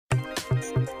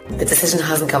The decision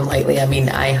hasn't come lightly. I mean,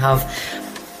 I have,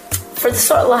 for the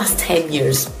sort of last 10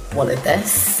 years, wanted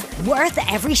this. Worth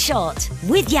every shot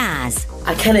with Yazz.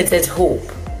 I kind of did hope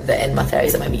that in my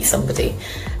 30s I might meet somebody,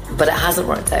 but it hasn't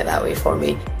worked out that way for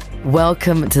me.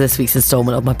 Welcome to this week's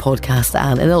instalment of my podcast,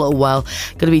 and in a little while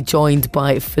going to be joined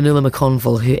by Fionnuala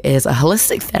McConville, who is a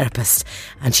holistic therapist,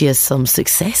 and she has some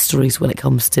success stories when it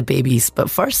comes to babies. But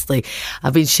firstly,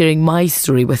 I've been sharing my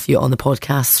story with you on the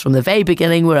podcast from the very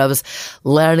beginning, where I was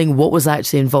learning what was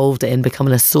actually involved in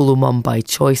becoming a solo mum by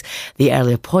choice, the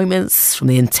early appointments, from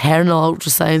the internal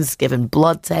ultrasounds, giving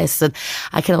blood tests, and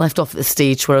I kind of left off at the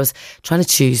stage where I was trying to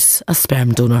choose a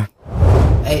sperm donor.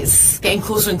 It's getting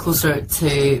closer and closer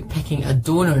to picking a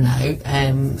donor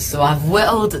now, so I've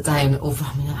whittled it down over,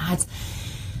 I had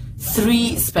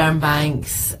 3 sperm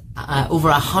banks, over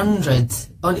 100,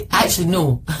 actually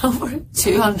no, over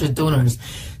 200 donors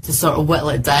to sort of whittle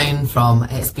it down from.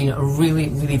 It's been really,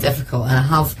 really difficult, and I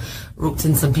have roped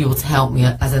in some people to help me,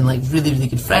 as in like really, really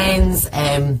good friends,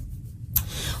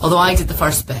 although I did the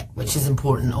first bit, which is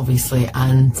important obviously,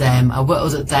 and I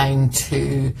whittled it down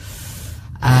to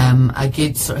a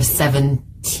good sort of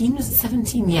 17, was it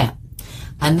 17? Yeah.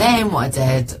 And then what I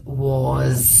did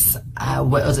was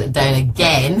whittled it down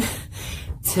again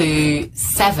to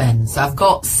 7. So I've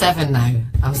got 7 now.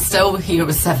 I'm still here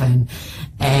with 7.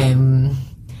 And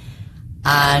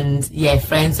yeah,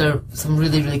 friends are some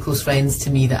really, really close friends to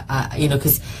me that,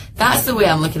 because that's the way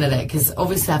I'm looking at it, because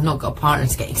obviously I've not got a partner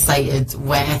to get excited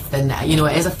with, and,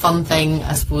 it is a fun thing,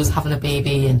 I suppose, having a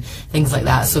baby and things like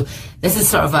that. So this is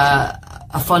sort of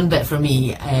a fun bit for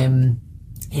me, and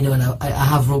I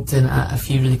have roped in a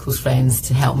few really close friends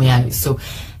to help me out. So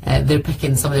they're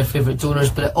picking some of their favourite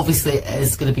donors, but obviously it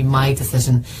is going to be my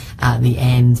decision at the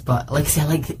end. But like I say, I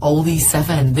like all these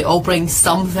 7. They all bring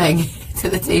something to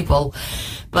the table.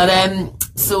 But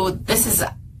so this is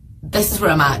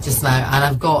where I'm at just now, and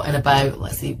I've got in about,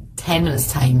 let's see, 10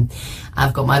 minutes time,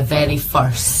 I've got my very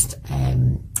first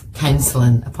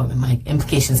counselling appointment, my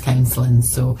implications counselling.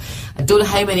 So I don't know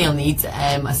how many I'll need.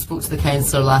 I spoke to the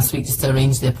counsellor last week just to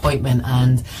arrange the appointment,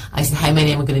 and I said, how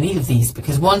many am I going to need of these?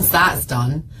 Because once that's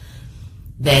done,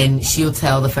 then she'll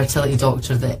tell the fertility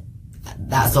doctor that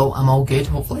that's all, I'm all good,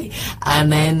 hopefully,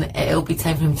 and then it'll be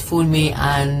time for him to phone me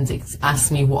and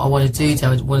ask me what I want to do. Do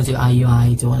I want to do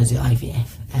IUI? Do I want to do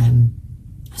IVF?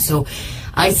 So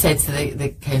I said to the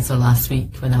counsellor last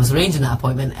week when I was arranging that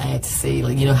appointment to say,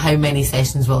 like, how many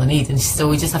sessions will I need? And she said,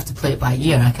 we just have to play it by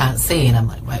ear. I can't say. And I'm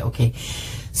like, right, okay.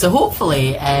 So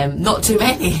hopefully not too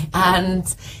many.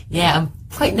 And yeah, I'm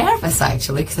quite nervous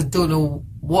actually, because I don't know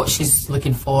what she's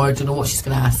looking for. I don't know what she's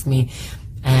going to ask me.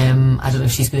 I don't know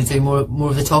if she's going to do more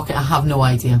of the talking. I have no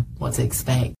idea what to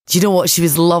expect. Do you know what? She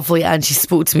was lovely, and she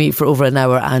spoke to me for over an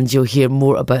hour, and you'll hear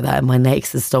more about that in my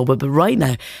next instalment. But right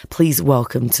now, please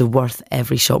welcome to Worth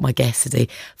Every Shot my guest today,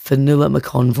 Fionnuala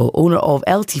McConville, owner of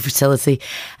LT Fertility.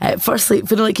 Firstly,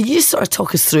 Fionnuala, can you just sort of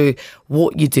talk us through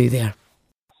what you do there?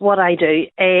 What I do,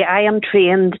 I am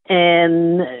trained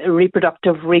in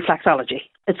reproductive reflexology.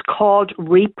 It's called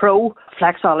Repro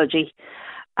Flexology.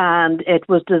 And it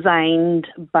was designed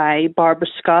by Barbara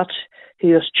Scott,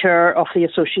 who is chair of the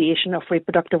Association of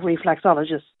Reproductive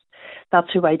Reflexologists. That's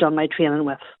who I done my training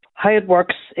with. How it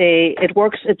works,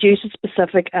 it uses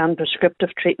specific and prescriptive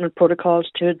treatment protocols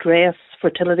to address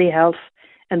fertility health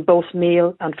in both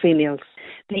male and females.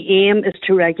 The aim is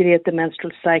to regulate the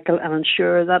menstrual cycle and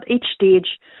ensure that each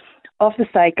stage of the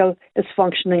cycle is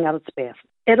functioning at its best.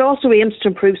 It also aims to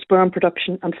improve sperm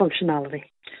production and functionality.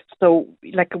 So,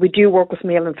 like, we do work with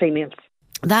male and females.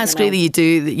 That's great that you do.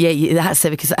 Yeah, that's it.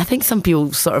 Because I think some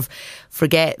people sort of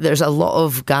forget there's a lot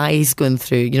of guys going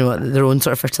through, their own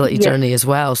sort of fertility journey as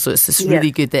well. So it's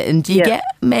really good. And do you get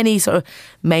many sort of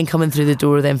men coming through the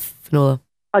door then, Fionnuala?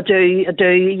 I do,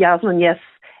 Yasmin, yes.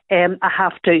 I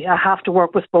have to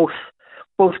work with both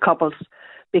couples,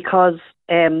 because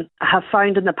I have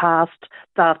found in the past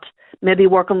that maybe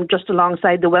working just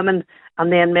alongside the women,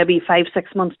 and then maybe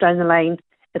 5-6 months down the line,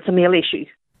 it's a male issue.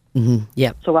 Mm-hmm.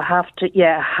 Yeah. So I have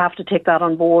to take that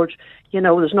on board.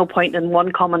 There's no point in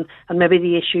one coming and maybe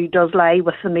the issue does lie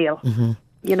with the male. Mm-hmm.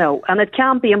 And it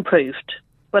can be improved.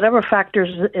 Whatever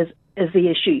factors is the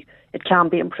issue, it can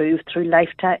be improved through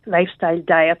lifestyle,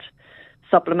 diet,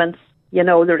 supplements.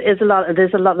 There's a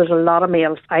lot of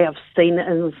males I have seen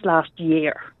in this last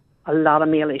year. A lot of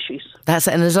male issues. That's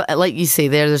it. And there's, like you say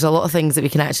there's a lot of things that we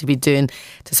can actually be doing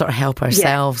to sort of help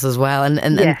ourselves as well. And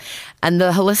And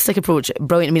the holistic approach,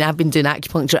 brilliant. I mean, I've been doing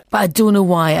acupuncture, but I don't know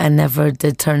why I never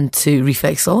did turn to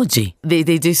reflexology. They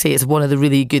do say it's one of the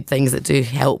really good things that do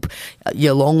help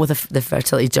you along with the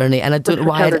fertility journey. And I don't know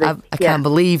why I can't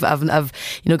believe I've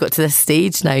got to this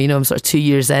stage now. I'm sort of 2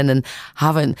 years in and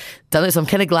haven't done it. So I'm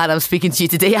kind of glad I'm speaking to you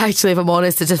today, actually, if I'm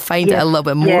honest, to just find it a little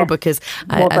bit more because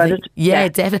I think,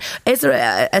 definitely. Is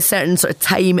there a certain sort of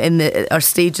time in or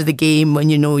stage of the game when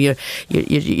you're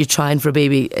trying for a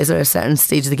baby? Is there a certain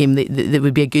stage of the game that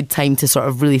would be a good time to sort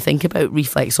of really think about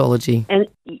reflexology? And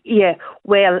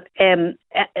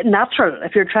natural.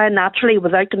 If you're trying naturally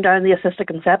without going down the assisted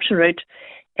conception route,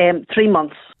 3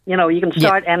 months. You can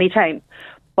start any time,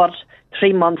 but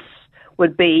 3 months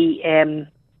would be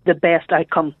the best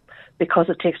outcome because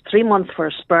it takes 3 months for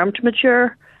a sperm to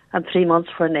mature and 3 months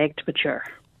for an egg to mature.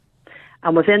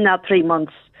 And within that 3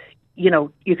 months,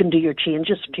 you can do your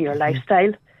changes to your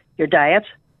lifestyle, your diet,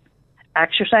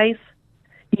 exercise.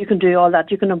 You can do all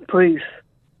that. You can improve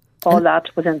all that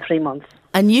within 3 months.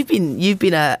 And you've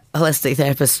been a holistic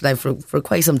therapist now for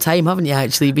quite some time, haven't you?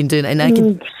 Actually, you've been doing it,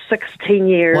 and 16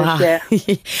 years. Wow. Yeah.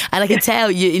 And I can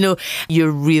tell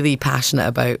you're really passionate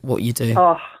about what you do.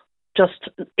 Oh, just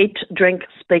eat, drink,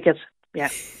 speak it. Yeah,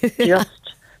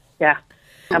 yeah.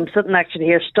 I'm sitting actually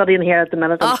here studying here at the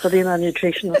minute. I'm studying a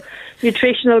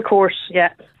nutritional course.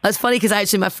 Yeah. That's funny because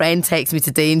actually my friend texted me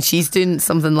today and she's doing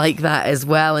something like that as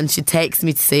well, and she texted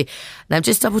me to say, and I'm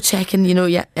just double checking, are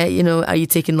you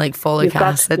taking like folic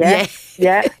acid? Yeah.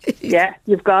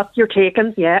 You're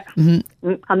taking,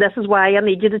 mm-hmm. And this is why I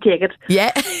need you to take it.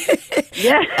 Yeah.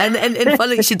 Yeah. And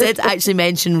funny, she did actually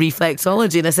mention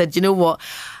reflexology, and I said, you know what?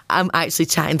 I'm actually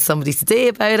chatting to somebody today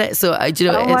about it. So,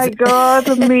 oh my God,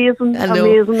 amazing,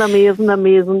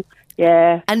 amazing.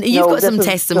 Yeah. And you've got some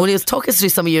testimonials. Talk us through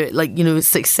some of your,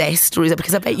 success stories,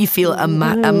 because I bet you feel a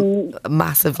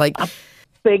massive,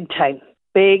 Big time.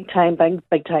 I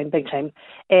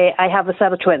have a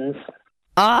set of twins.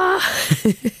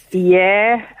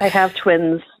 Yeah, I have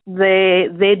twins.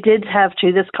 They did have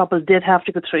to, this couple did have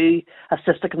to go through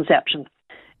assisted conception.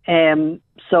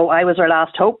 So I was her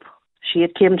last hope. She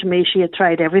had came to me, she had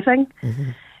tried everything.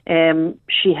 Mm-hmm. They've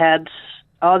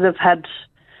had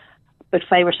about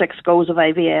 5 or 6 goes of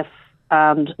IVF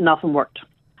and nothing worked.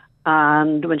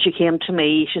 And when she came to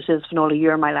me, she says, Finola,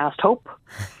 you're my last hope.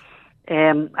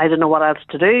 I didn't know what else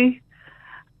to do.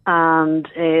 And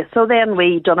so then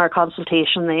we done our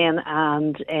consultation then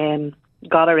and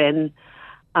got her in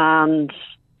and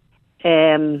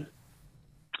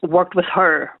worked with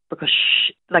her because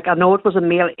I know it was a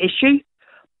male issue,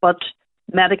 but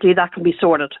medically that can be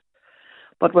sorted.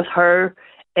 But with her,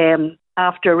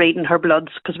 after reading her bloods,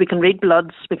 because we can read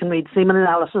bloods, we can read semen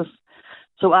analysis.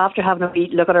 So after having a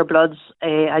look at her bloods,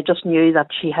 I just knew that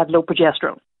she had low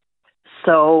progesterone.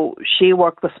 So she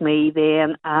worked with me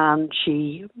then, and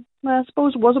she, I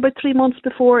suppose it was about 3 months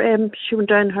before she went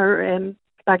down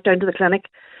back down to the clinic.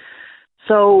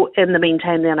 So in the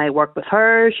meantime then I worked with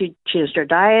her, she changed her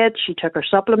diet, she took her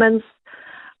supplements,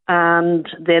 and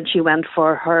then she went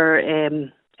for her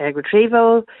egg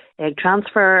retrieval, egg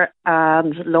transfer,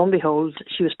 and lo and behold,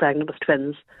 she was pregnant with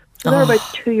twins. So they're about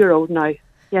 2-year-old now.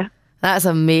 Yeah. That's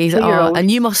amazing. And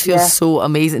you must feel so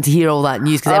amazing to hear all that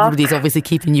news, because everybody's obviously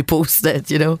keeping you posted,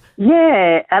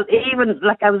 Yeah.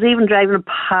 I was even driving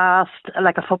past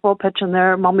a football pitch, and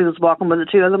there Mummy was walking with the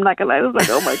two of them. I was like,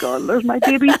 oh my God, there's my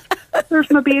baby.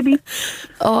 There's my baby.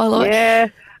 Oh, I love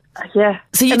it. Yeah.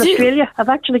 So you Australia. I've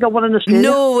actually got one in Australia.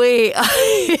 No way.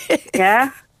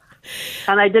 Yeah.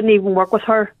 And I didn't even work with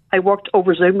her. I worked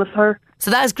over Zoom with her.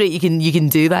 So that's great. You can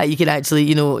do that. You can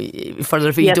actually, further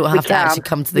if you don't have to actually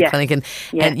come to the clinic.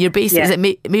 And you're based. Is it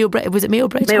Mayo Bridge? Was it Mayo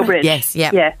Bridge? Mayo Bridge. Yes.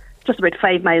 Yeah. Yeah. Just about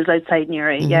 5 miles outside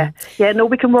Newry. Mm-hmm. Yeah. No,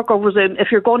 we can work over Zoom.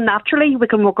 If you're going naturally, we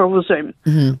can work over Zoom.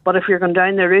 Mm-hmm. But if you're going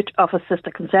down the route of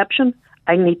assisted conception,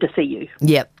 I need to see you.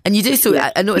 Yeah. And you do, so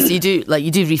I noticed you do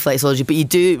reflexology, but you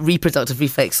do reproductive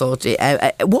reflexology.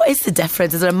 What is the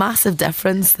difference? Is there a massive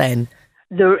difference then?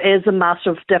 There is a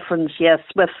massive difference, yes.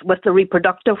 With the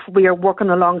reproductive, we are working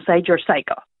alongside your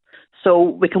cycle. So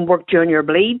we can work during your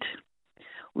bleed.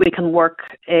 We can work,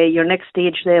 your next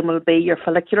stage then will be your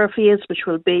follicular phase, which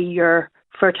will be your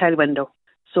fertile window.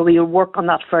 So we will work on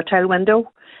that fertile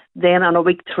window. Then on a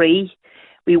week 3,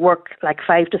 we work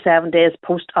 5 to 7 days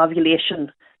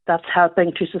post-ovulation. That's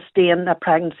helping to sustain a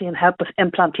pregnancy and help with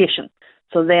implantation.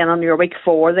 So then on your week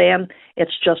 4 then,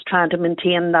 it's just trying to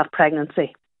maintain that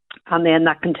pregnancy. And then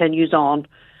that continues on,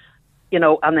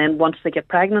 and then once they get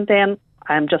pregnant then,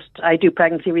 I do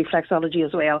pregnancy reflexology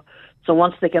as well. So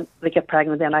once they get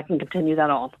pregnant then I can continue that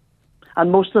on.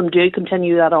 And most of them do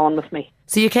continue that on with me.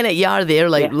 So you are there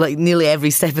like nearly every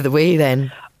step of the way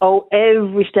then? Oh,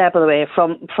 every step of the way,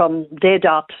 from day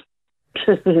dot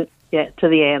to to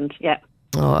the end. Yeah.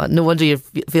 Oh, no wonder you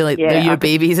feel like they're your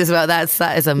babies as well. That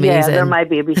is amazing. Yeah, they're my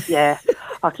babies. Yeah.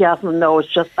 Yasmin, no,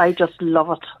 I just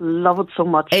love it so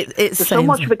much. There's so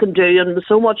much we can do, and there's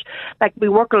so much, like, we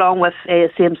work along with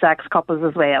same-sex couples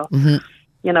as well. Mm-hmm.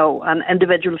 You know, and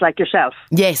individuals like yourself.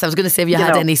 Yes, I was going to say, have you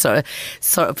had any sort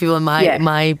of people in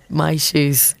my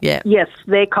shoes? Yeah. Yes,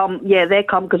 they come. Yeah, they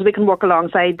come because we can work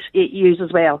alongside you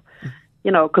as well.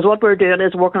 You know, because what we're doing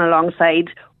is working alongside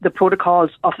the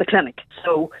protocols of the clinic.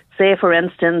 So, say for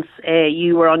instance,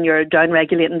 you were on your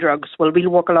down-regulating drugs. Well, we'll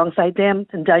work alongside them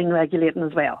and down-regulating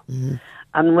as well. Mm-hmm.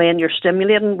 And when you're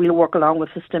stimulating, we'll work along with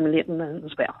the stimulating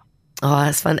as well. Oh,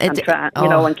 that's fun. And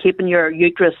keeping your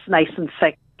uterus nice and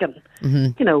thick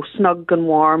and, you know, snug and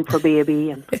warm for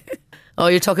baby. And oh,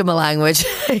 you're talking my language.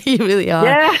 You really are.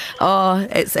 Yeah. Oh,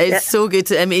 it's so good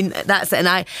to, I mean, that's it. And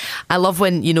I love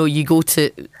when, you know, you go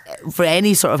to, for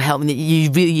any sort of help,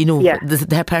 you really, you know,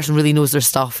 the person really knows their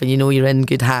stuff, and you know you're in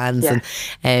good hands. Yeah.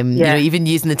 And, you know, even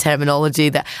using the terminology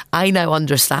that I now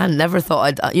understand. Never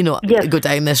thought I'd, you know, go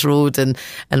down this road and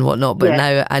whatnot. But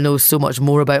now I know so much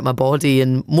more about my body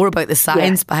and more about the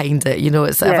science behind it. You know,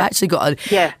 I've actually got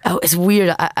it's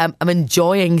weird. I'm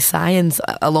enjoying science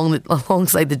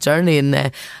alongside the journey. And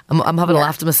I'm having a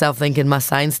laugh to myself, thinking my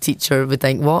science teacher would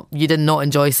think, what? You did not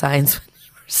enjoy science when you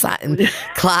were sat in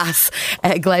class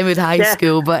at Glenwood High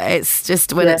School. But it's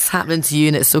just when it's happening to you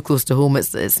and it's so close to home,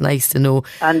 it's nice to know.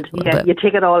 And you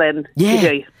take it all in. Yeah. You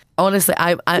do. Honestly,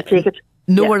 I take it.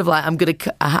 No word of lie.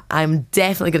 I'm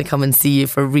definitely going to come and see you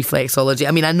for reflexology.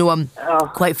 I mean, I know I'm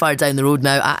quite far down the road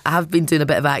now. I have been doing a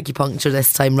bit of acupuncture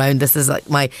this time round. This is like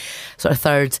my sort of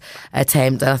third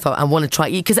attempt, and I thought I want to try,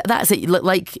 because that's it.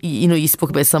 Like, you know, you spoke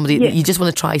about somebody that you just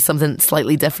want to try something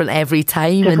slightly different every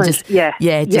time, and just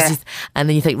and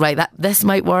then you think, right, this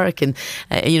might work, and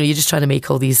you know, you're just trying to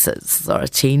make all these sort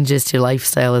of changes to your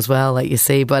lifestyle as well, like you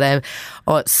say. But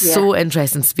it's so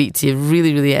interesting to speak to you.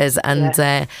 Really, really is,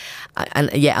 and.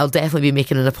 I'll definitely be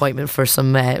making an appointment for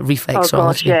some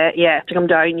reflexology. Oh gosh, to come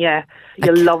down,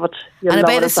 you'll love it. I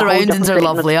bet the surroundings are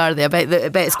lovely, are they? I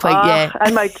bet it's quite,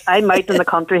 I'm out in the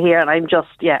country here, and I'm just,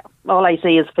 all I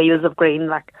see is fields of green.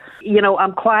 Like, you know,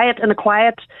 I'm quiet in a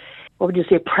quiet, what would you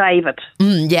say, private.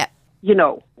 You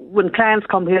know, when clients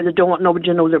come here, they don't want nobody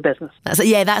to know their business.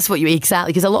 That's what you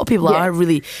exactly, because a lot of people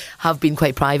have been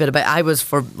quite private about it. I was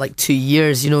for like 2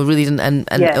 years, you know, really, and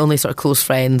only sort of close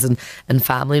friends and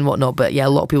family and whatnot. But a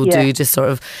lot of people do just sort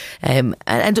of, and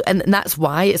that's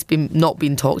why it's not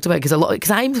been talked about, because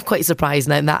I'm quite surprised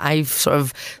now that I've sort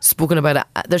of spoken about it.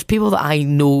 There's people that I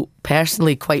know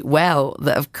personally quite well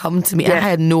that have come to me. I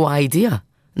had no idea.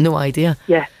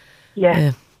 Yeah.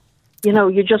 You know,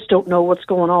 you just don't know what's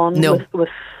going on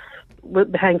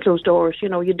with behind closed doors. You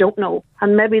know, you don't know.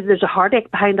 And maybe there's a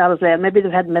heartache behind that as well. Maybe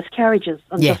they've had miscarriages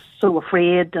and just so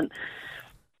afraid, and,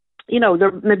 you know, they're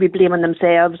maybe blaming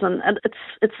themselves, and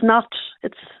it's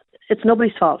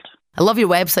nobody's fault. I love your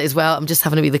website as well. I'm just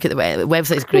having a wee look at the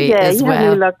website's great as well.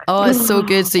 Have a look. Oh, it's so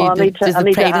good. So I need to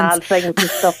add things and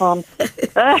stuff on.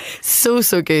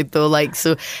 so good though. Like,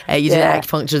 so you did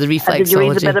acupuncture, the reflexology. Did you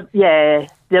read a bit of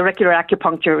the auricular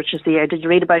acupuncture, which is did you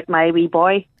read about my wee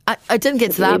boy? I didn't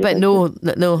get to that, but no.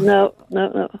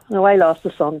 I lost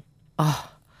a son.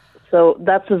 Oh, so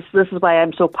this is why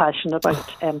I'm so passionate about.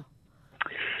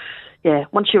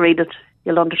 Once you read it,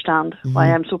 you'll understand why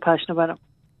I'm so passionate about it.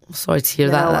 Sorry to hear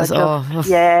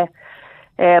that.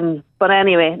 But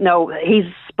anyway, no, he's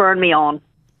spurring me on.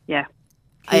 Yeah.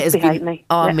 He's behind me.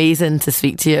 Amazing to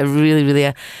speak to you. It really,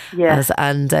 really is.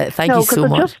 And thank you so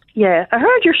much. I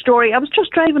heard your story. I was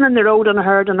just driving in the road and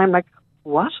I'm like,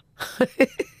 what?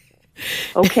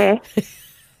 Okay.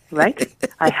 Right.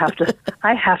 I have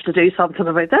to do something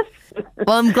about this.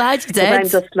 Well, I'm glad you did. I'm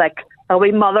just like a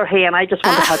wee mother hen. I just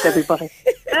want to hug everybody.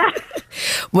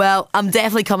 Well, I'm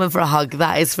definitely coming for a hug,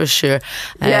 that is for sure.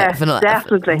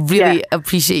 Definitely. Really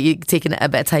appreciate you taking a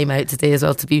bit of time out today as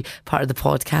well to be part of the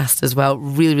podcast as well.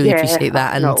 Really, really appreciate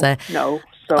that. And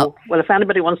So, if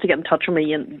anybody wants to get in touch with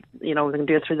me, and you know, they can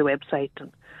do it through the website.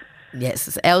 And yes,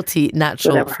 it's LT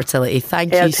Natural Fertility.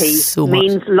 Thank you so much.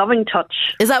 Means loving touch.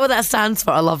 Is that what that stands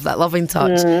for? I love that. Loving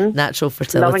touch. Natural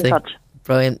Fertility. Loving touch.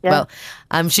 Brilliant. Yeah. Well,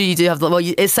 I'm sure you do have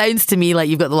it sounds to me like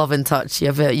you've got the love and touch.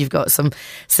 You've got some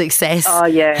success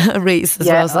rates as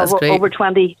well. So that's great. I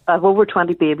have over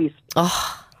 20 babies.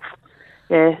 Oh,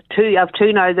 yeah. I have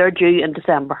two now. They're due in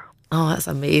December. Oh, that's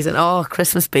amazing. Oh,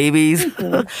 Christmas babies.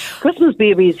 Christmas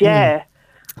babies. Yeah.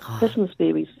 Christmas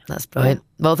babies. That's brilliant.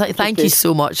 Well, thank you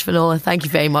so much, Finola. Thank you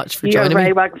very much for joining me. You're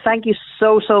very welcome. Thank you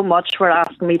so much for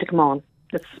asking me to come on.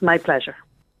 It's my pleasure.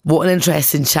 What an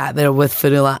interesting chat there with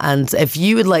Fionnuala. And if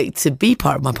you would like to be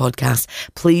part of my podcast,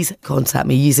 please contact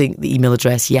me using the email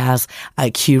address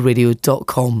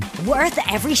yazz@qradio.com. Worth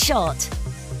every shot